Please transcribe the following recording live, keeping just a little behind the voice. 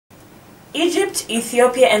Egypt,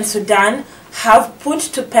 Ethiopia and Sudan have put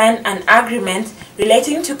to pen an agreement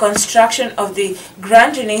relating to construction of the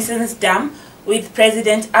Grand Renaissance Dam, with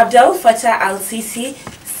President Abdel Fattah al-Sisi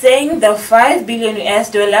saying the $5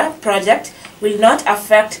 billion project will not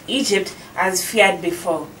affect Egypt as feared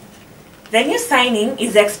before. The new signing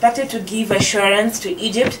is expected to give assurance to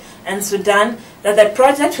Egypt and Sudan that the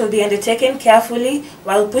project will be undertaken carefully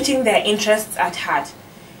while putting their interests at heart.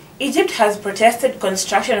 Egypt has protested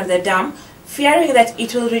construction of the dam, fearing that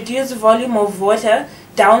it will reduce volume of water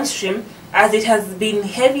downstream as it has been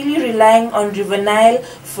heavily relying on River Nile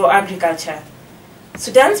for agriculture.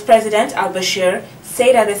 Sudan's President al-Bashir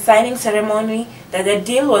said at the signing ceremony that the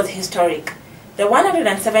deal was historic. The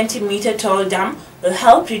 170-meter tall dam will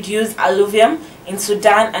help reduce alluvium in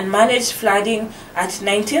Sudan and manage flooding at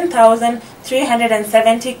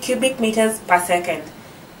 19,370 cubic meters per second.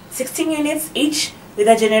 16 units each with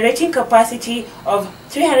a generating capacity of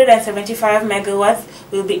 375 megawatts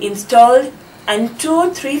will be installed, and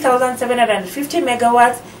two 3,750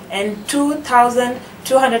 megawatts and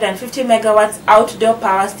 2,250 megawatts outdoor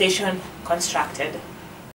power station constructed.